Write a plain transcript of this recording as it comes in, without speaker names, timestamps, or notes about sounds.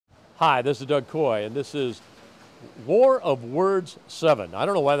Hi, this is Doug Coy, and this is War of Words 7. I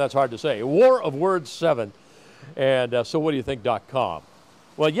don't know why that's hard to say. War of Words 7, and sowhatdoyouthink.com.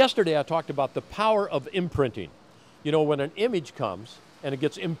 Well, yesterday I talked about the power of imprinting. You know, when an image comes and it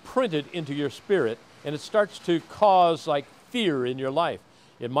gets imprinted into your spirit and it starts to cause like fear in your life.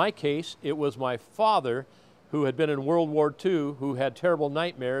 In my case, it was my father who had been in World War II, who had terrible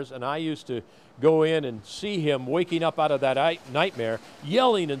nightmares, and I used to go in and see him waking up out of that nightmare,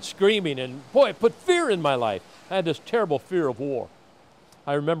 yelling and screaming, and boy, it put fear in my life. I had this terrible fear of war.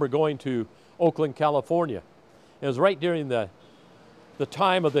 I remember going to Oakland, California. It was right during the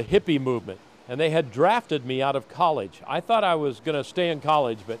time of the hippie movement, and they had drafted me out of college. I thought I was going to stay in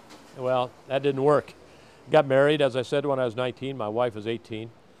college, but, well, that didn't work. Got married, as I said, when I was 19. My wife was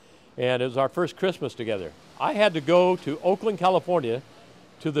 18. And it was our first Christmas together. I had to go to Oakland, California,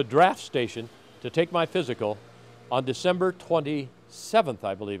 to the draft station to take my physical on December 27th,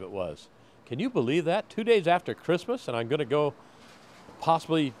 I believe it was. Can you believe that? 2 days after Christmas, and I'm going to go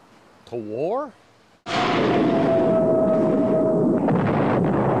possibly to war?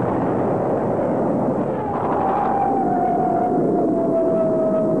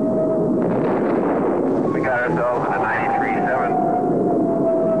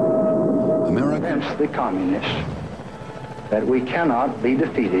 The communists that we cannot be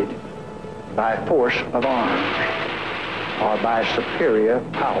defeated by force of arms or by superior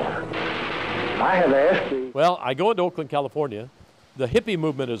power. I have asked the... Well, I go into Oakland, California. The hippie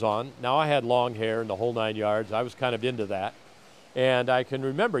movement is on. Now I had long hair and the whole 9 yards. I was kind of into that. And I can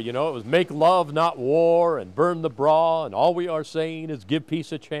remember, you know, it was make love, not war, and burn the bra, and all we are saying is give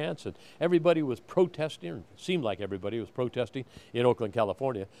peace a chance. And everybody was protesting, or it seemed like everybody was protesting in Oakland,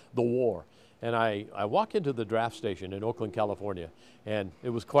 California, the war. And I walk into the draft station in Oakland, California, and it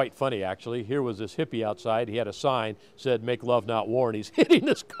was quite funny, actually. Here was this hippie outside. He had a sign, said, make love, not war, and he's hitting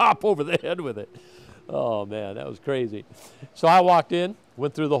this cop over the head with it. Oh, man, that was crazy. So I walked in,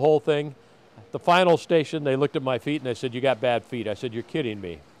 went through the whole thing. The final station, they looked at my feet, and they said, you got bad feet. I said, you're kidding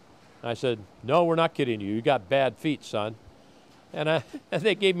me. And I said, no, we're not kidding you. You got bad feet, son. And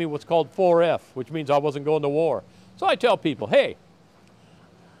they gave me what's called 4F, which means I wasn't going to war. So I tell people, hey,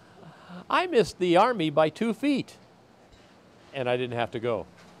 I missed the Army by 2 feet, and I didn't have to go.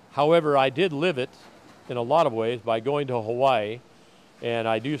 However, I did live it in a lot of ways by going to Hawaii, and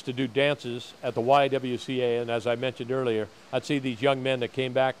I used to do dances at the YWCA, and as I mentioned earlier, I'd see these young men that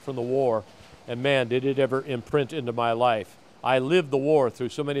came back from the war, and man, did it ever imprint into my life. I lived the war through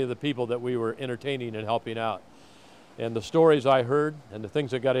so many of the people that we were entertaining and helping out. And the stories I heard and the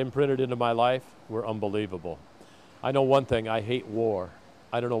things that got imprinted into my life were unbelievable. I know one thing, I hate war.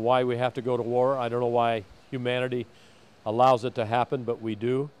 I don't know why we have to go to war. I don't know why humanity allows it to happen, but we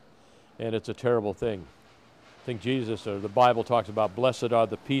do, and it's a terrible thing. I think Jesus, or the Bible talks about, blessed are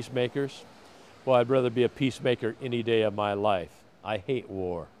the peacemakers. Well, I'd rather be a peacemaker any day of my life. I hate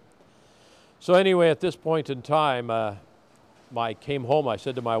war. So anyway, at this point in time, I came home, I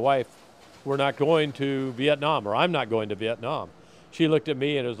said to my wife, we're not going to Vietnam, or I'm not going to Vietnam. She looked at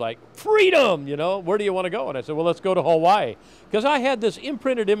me and it was like, freedom, you know, where do you want to go? And I said, well, let's go to Hawaii. Because I had this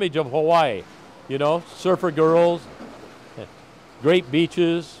imprinted image of Hawaii, you know, surfer girls, great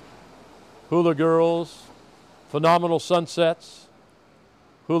beaches, hula girls, phenomenal sunsets,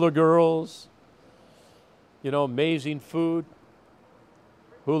 hula girls, you know, amazing food,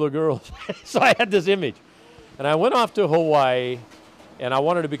 hula girls. So I had this image. And I went off to Hawaii and I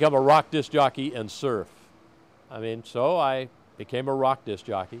wanted to become a rock disc jockey and surf. I mean, so I became a rock disc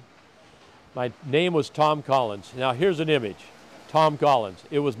jockey. My name was Tom Collins. Now here's an image. Tom Collins.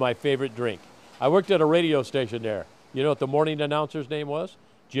 It was my favorite drink. I worked at a radio station there. You know what the morning announcer's name was?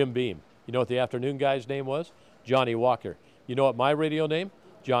 Jim Beam. You know what the afternoon guy's name was? Johnny Walker. You know what my radio name?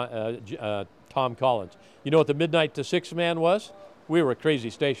 Tom Collins. You know what the midnight to 6 man was? We were a crazy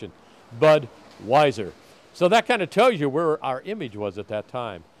station. Bud Weiser. So that kind of tells you where our image was at that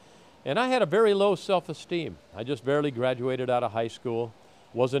time. And I had a very low self-esteem. I just barely graduated out of high school,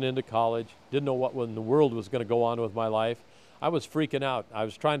 wasn't into college, didn't know what in the world was going to go on with my life. I was freaking out. I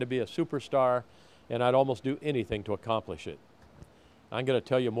was trying to be a superstar, and I'd almost do anything to accomplish it. I'm going to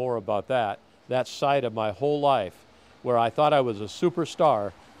tell you more about that side of my whole life, where I thought I was a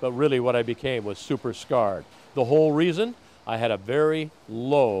superstar, but really what I became was super scarred. The whole reason, I had a very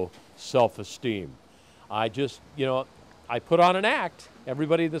low self-esteem. I just, you know, I put on an act.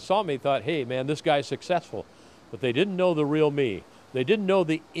 Everybody that saw me thought, hey, man, this guy's successful. But they didn't know the real me. They didn't know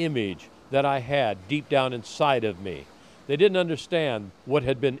the image that I had deep down inside of me. They didn't understand what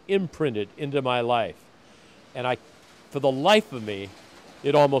had been imprinted into my life. And for the life of me,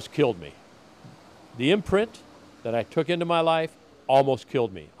 it almost killed me. The imprint that I took into my life almost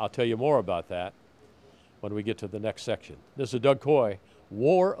killed me. I'll tell you more about that when we get to the next section. This is Doug Coy,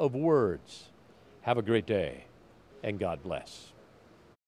 War of Words. Have a great day, and God bless.